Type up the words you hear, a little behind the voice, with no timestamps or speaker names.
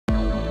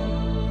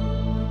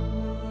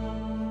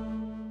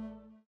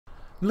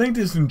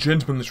Ladies and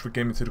gentlemen, this is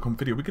Gaming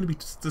video. We're going to be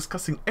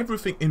discussing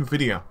everything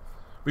NVIDIA.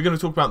 We're going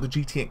to talk about the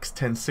GTX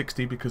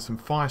 1060 because some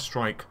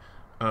FireStrike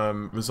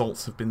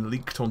results have been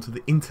leaked onto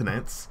the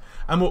internets,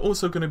 and we're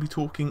also going to be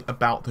talking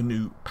about the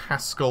new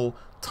Pascal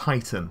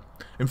Titan.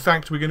 In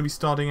fact, we're going to be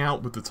starting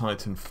out with the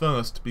Titan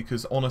first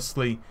because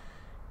honestly,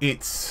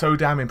 it's so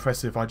damn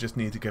impressive I just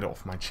need to get it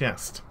off my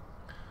chest.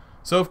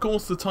 So of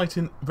course the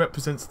Titan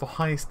represents the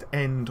highest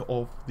end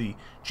of the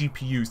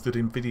GPUs that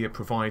NVIDIA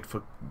provide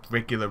for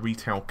regular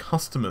retail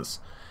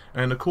customers,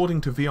 and according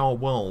to VR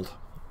World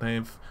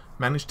they've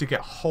managed to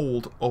get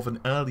hold of an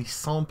early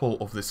sample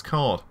of this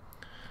card.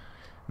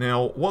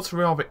 Now what's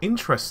rather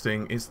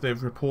interesting is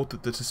they've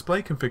reported the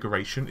display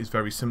configuration is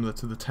very similar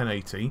to the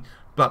 1080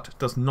 but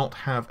does not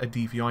have a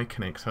DVI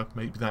connector.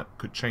 Maybe that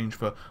could change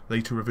for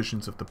later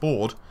revisions of the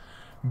board,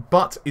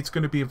 but it's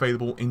going to be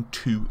available in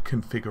two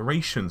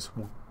configurations.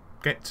 We'll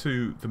get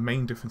to the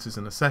main differences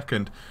in a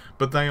second,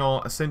 but they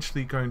are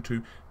essentially going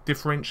to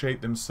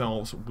differentiate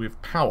themselves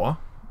with power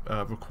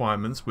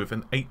requirements with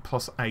an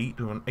 8+8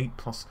 or an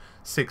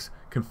 8+6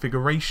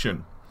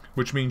 configuration,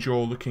 which means you're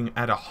looking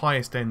at a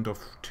highest end of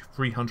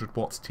 300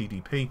 watts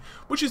TDP,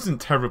 which isn't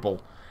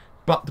terrible,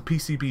 but the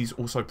PCB is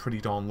also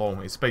pretty darn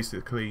long. It's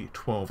basically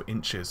 12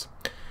 inches.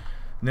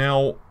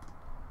 Now,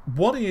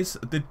 what is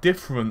the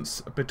difference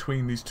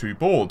between these two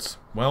boards?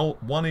 Well,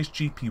 one is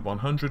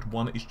GP100,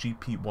 one is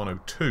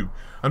GP102.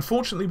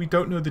 Unfortunately, we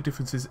don't know the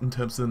differences in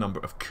terms of the number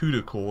of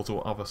CUDA cores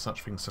or other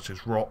such things such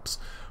as ROPs,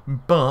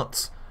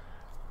 but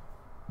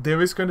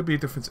there is going to be a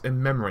difference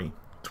in memory.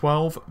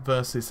 12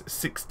 versus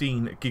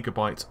 16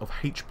 gigabytes of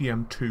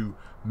HBM2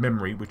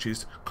 memory, which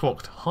is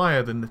clocked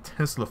higher than the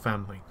Tesla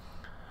family.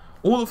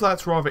 All of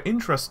that's rather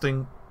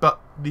interesting,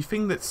 but the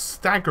thing that's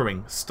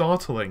staggering,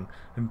 startling,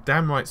 and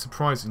damn right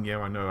surprising, yeah,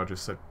 I know I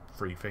just said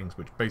three things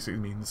which basically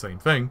mean the same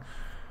thing,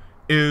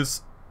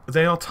 is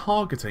they are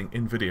targeting,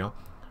 NVIDIA,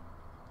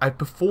 a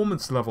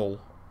performance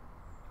level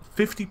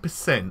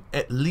 50%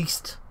 at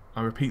least,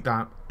 I repeat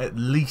that, at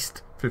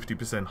least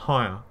 50%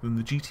 higher than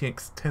the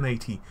GTX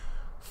 1080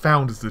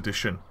 Founders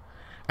Edition.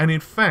 And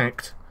in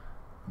fact,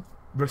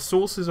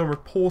 resources are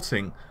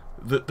reporting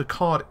that the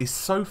card is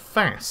so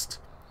fast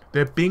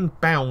they're being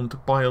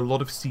bound by a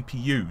lot of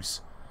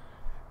CPUs.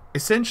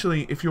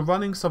 Essentially, if you're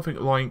running something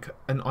like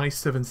an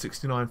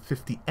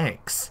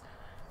i7-6950X,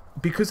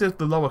 because of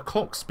the lower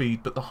clock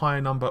speed but the higher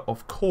number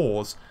of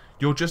cores,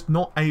 you're just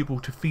not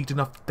able to feed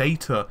enough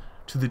data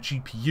to the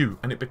GPU,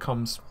 and it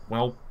becomes,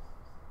 well,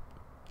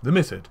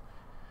 limited.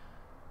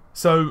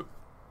 So,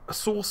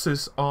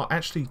 sources are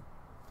actually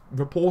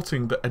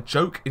reporting that a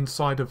joke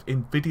inside of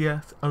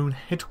NVIDIA's own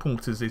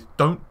headquarters is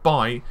don't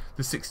buy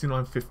the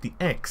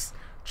 6950X.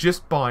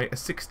 Just buy a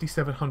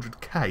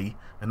 6700K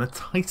and a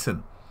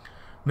Titan.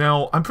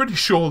 Now, I'm pretty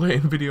sure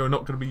that NVIDIA are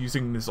not going to be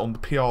using this on the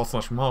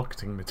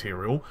PR/marketing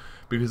material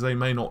because they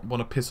may not want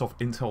to piss off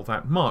Intel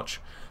that much,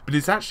 but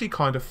it's actually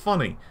kind of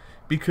funny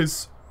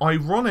because,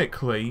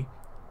 ironically,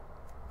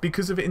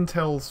 because of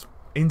Intel's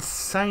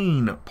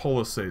insane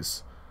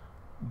policies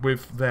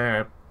with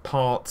their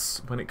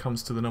parts when it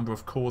comes to the number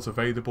of cores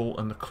available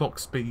and the clock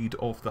speed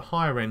of the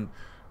higher end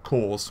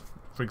cores,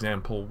 for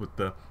example with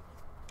the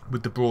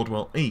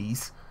Broadwell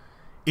E's,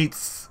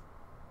 it's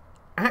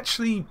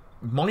actually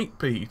might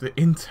be that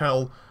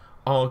Intel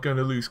are going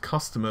to lose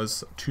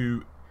customers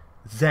to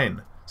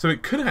Zen. So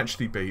it could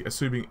actually be,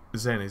 assuming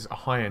Zen is a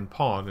high-end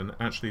part and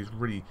actually is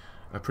really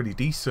pretty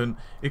decent,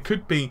 it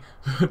could be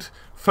that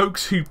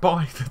folks who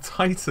buy the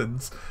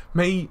Titans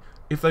may,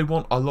 if they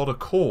want a lot of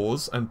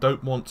cores and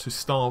don't want to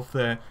starve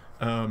their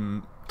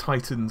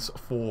Titans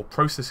for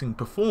processing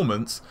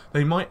performance,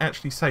 they might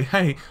actually say,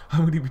 hey,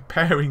 I'm going to be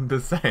pairing the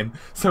Zen.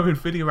 So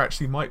NVIDIA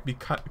actually might be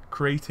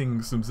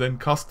creating some Zen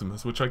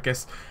customers, which I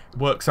guess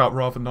works out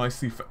rather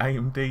nicely for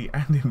AMD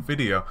and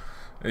NVIDIA.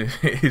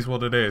 It is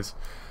what it is.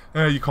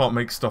 You can't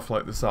make stuff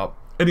like this up.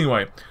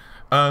 Anyway,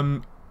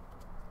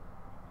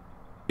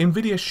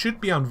 NVIDIA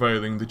should be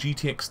unveiling the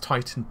GTX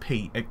Titan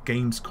P at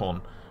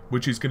gamescon,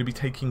 which is going to be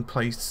taking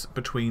place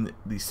between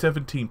the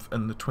 17th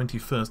and the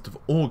 21st of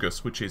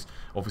August, which is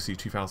obviously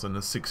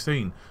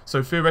 2016.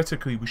 So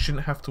theoretically, we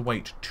shouldn't have to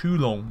wait too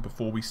long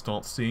before we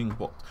start seeing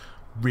what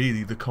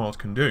really the card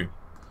can do.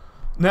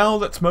 Now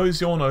let's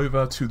mosey on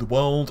over to the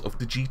world of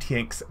the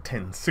GTX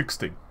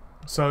 1060.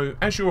 So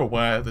as you're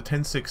aware, the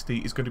 1060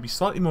 is going to be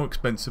slightly more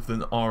expensive than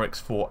the RX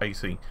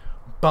 480,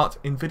 but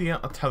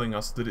NVIDIA are telling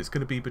us that it's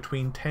going to be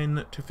between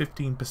 10 to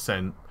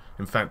 15%,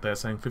 in fact they're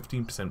saying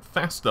 15%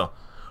 faster.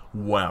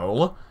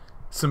 Well,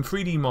 some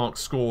 3D Mark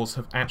scores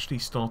have actually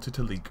started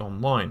to leak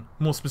online.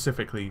 More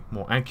specifically,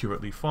 more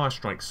accurately,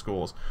 FireStrike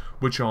scores,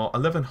 which are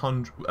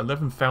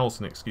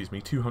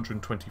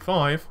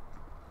 11,225,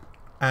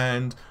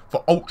 and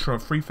for Ultra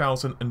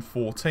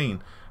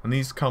 3,014. And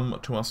these come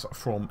to us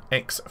from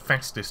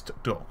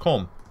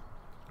xfastest.com,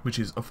 which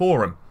is a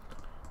forum.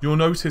 You'll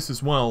notice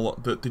as well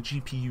that the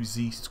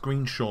GPU-Z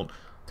screenshot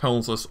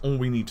tells us all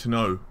we need to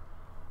know.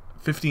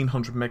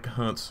 1500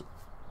 MHz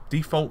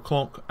default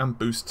clock and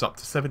boosts up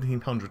to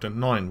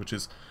 1709, which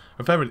is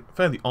a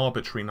fairly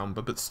arbitrary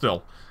number, but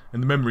still.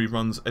 And the memory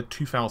runs at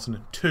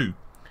 2002.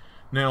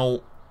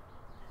 Now,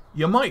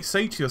 you might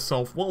say to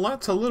yourself, well,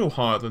 that's a little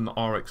higher than the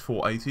RX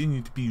 480, and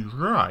you'd be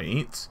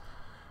right,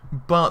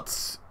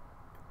 but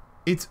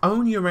it's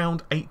only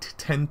around 8 to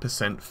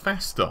 10%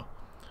 faster.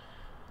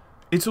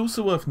 It's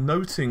also worth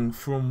noting,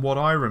 from what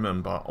I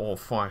remember of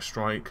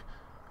FireStrike,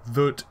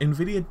 that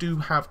Nvidia do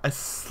have a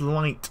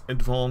slight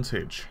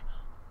advantage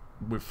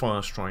with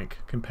FireStrike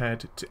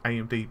compared to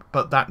AMD,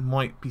 but that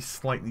might be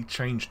slightly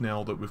changed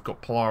now that we've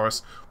got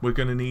Polaris. We're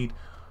going to need,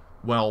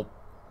 well,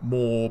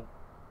 more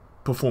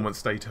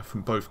performance data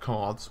from both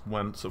cards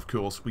once, of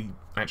course, we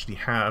actually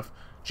have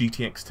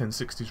GTX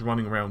 1060s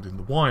running around in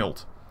the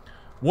wild.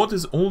 What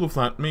does all of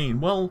that mean?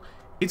 Well,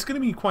 it's going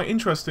to be quite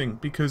interesting,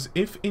 because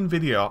if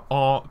Nvidia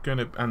are going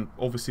to, and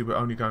obviously we're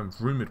only going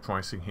rumoured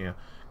pricing here,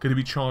 going to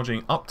be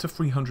charging up to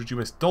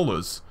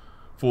 $300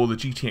 for the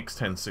GTX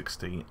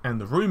 1060,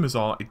 and the rumours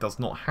are it does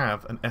not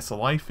have an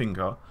SLI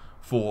finger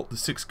for the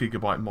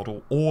 6GB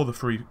model or the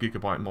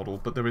 3GB model,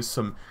 but there is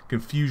some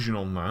confusion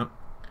on that.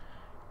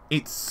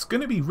 It's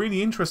going to be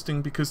really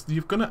interesting, because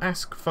you're going to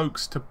ask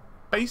folks to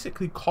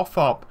basically cough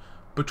up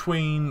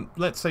between,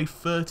 let's say,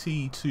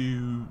 $30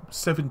 to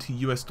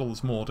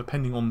 $70 more,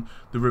 depending on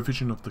the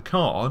revision of the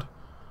card,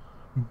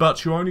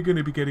 but you're only going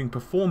to be getting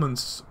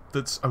performance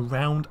that's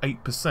around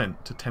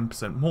 8% to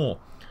 10% more.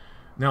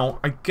 Now,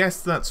 I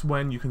guess that's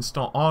when you can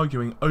start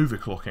arguing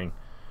overclocking.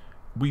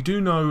 We do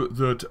know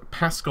that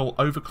Pascal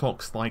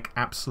overclocks like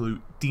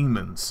absolute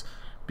demons,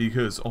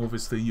 because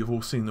obviously you've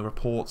all seen the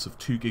reports of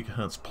 2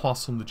 GHz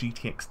plus on the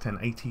GTX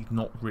 1080,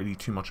 not really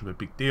too much of a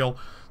big deal.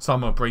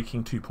 Some are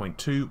breaking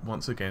 2.2,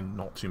 once again,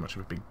 not too much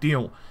of a big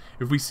deal.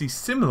 If we see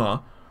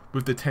similar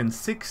with the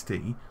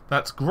 1060,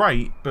 that's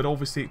great, but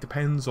obviously it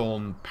depends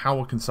on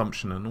power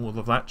consumption and all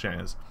of that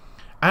jazz.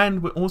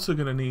 And we're also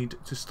going to need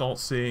to start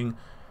seeing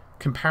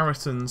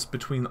comparisons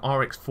between the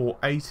RX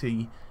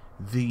 480,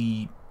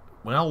 the,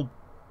 well,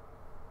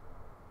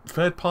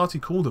 third-party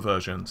caller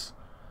versions.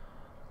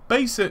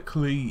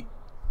 Basically,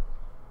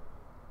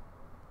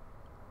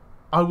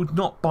 I would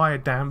not buy a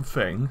damn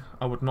thing.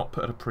 I would not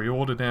put a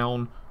pre-order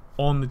down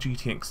on the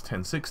GTX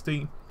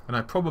 1060, and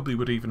I probably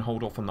would even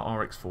hold off on the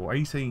RX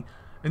 480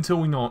 until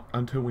we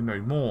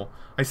know more.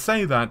 I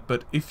say that,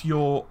 but if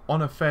you're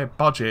on a fair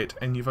budget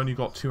and you've only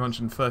got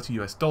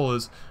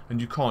 $230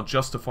 and you can't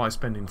justify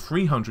spending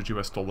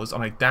 $300,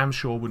 and I damn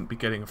sure wouldn't be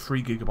getting a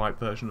 3GB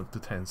version of the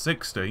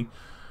 1060,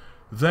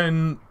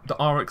 then the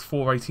RX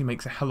 480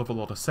 makes a hell of a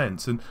lot of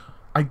sense. And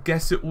I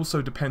guess it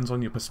also depends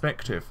on your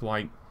perspective.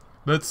 Like,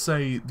 let's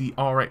say the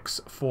RX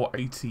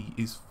 480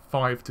 is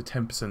 5 to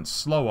 10%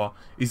 slower.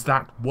 Is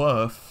that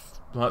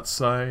worth, let's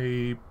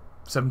say,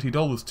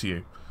 $70 to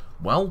you?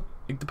 Well,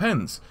 it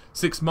depends.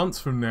 6 months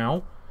from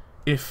now,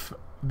 if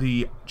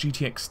the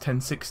GTX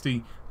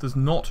 1060 does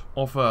not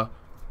offer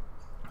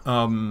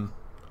SLI,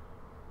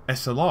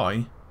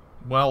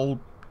 well,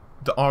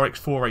 the RX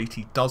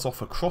 480 does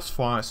offer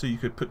crossfire, so you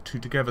could put two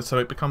together, so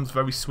it becomes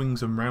very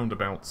swings and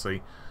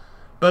roundaboutsy.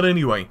 But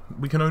anyway,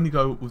 we can only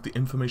go with the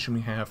information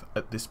we have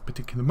at this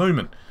particular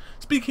moment.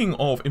 Speaking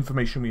of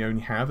information we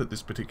only have at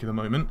this particular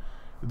moment,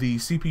 the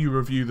CPU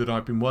review that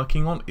I've been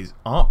working on is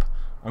up.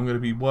 I'm going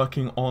to be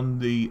working on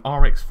the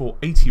RX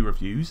 480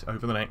 reviews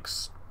over the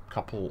next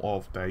couple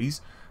of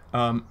days.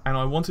 And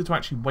I wanted to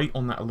actually wait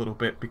on that a little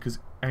bit, because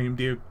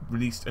AMD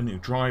released a new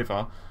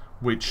driver,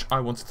 which I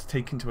wanted to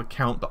take into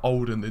account the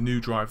old and the new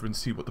driver and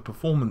see what the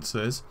performance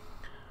is.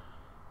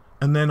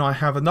 And then I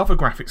have another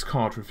graphics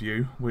card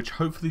review, which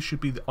hopefully should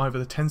be either the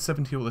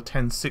 1070 or the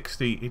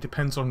 1060. It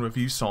depends on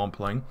review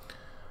sampling.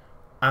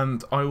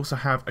 And I also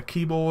have a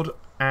keyboard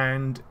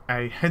and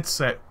a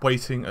headset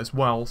waiting as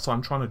well, so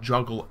I'm trying to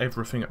juggle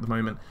everything at the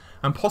moment,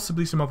 and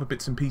possibly some other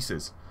bits and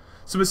pieces.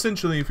 So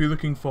essentially, if you're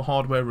looking for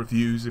hardware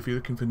reviews, if you're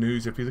looking for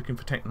news, if you're looking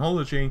for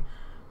technology,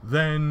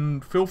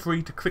 then feel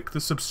free to click the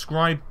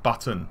subscribe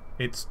button.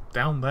 It's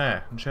down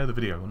there, and share the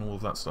video and all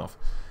of that stuff.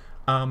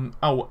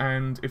 Oh,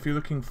 and if you're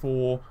looking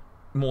for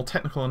more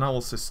technical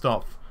analysis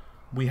stuff,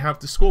 we have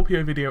the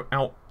Scorpio video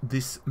out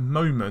this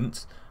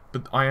moment,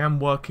 but I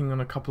am working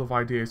on a couple of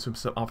ideas from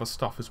some other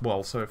stuff as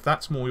well, so if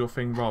that's more your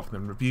thing rather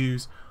than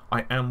reviews,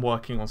 I am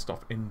working on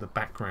stuff in the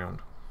background.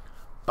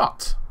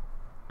 But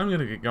I'm going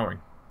to get going.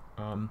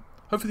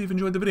 Hopefully you've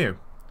enjoyed the video.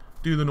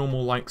 Do the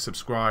normal like,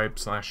 subscribe,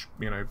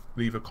 /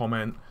 leave a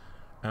comment.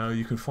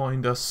 You can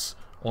find us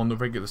on the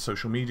regular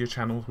social media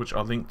channels, which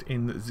are linked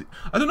in the...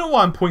 I don't know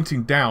why I'm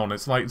pointing down,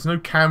 it's like there's no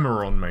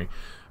camera on me.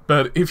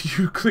 But if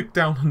you click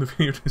down on the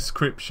video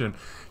description,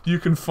 you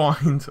can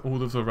find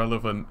all of the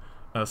relevant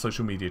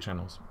social media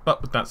channels.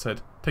 But with that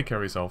said, take care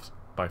of yourselves.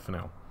 Bye for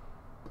now.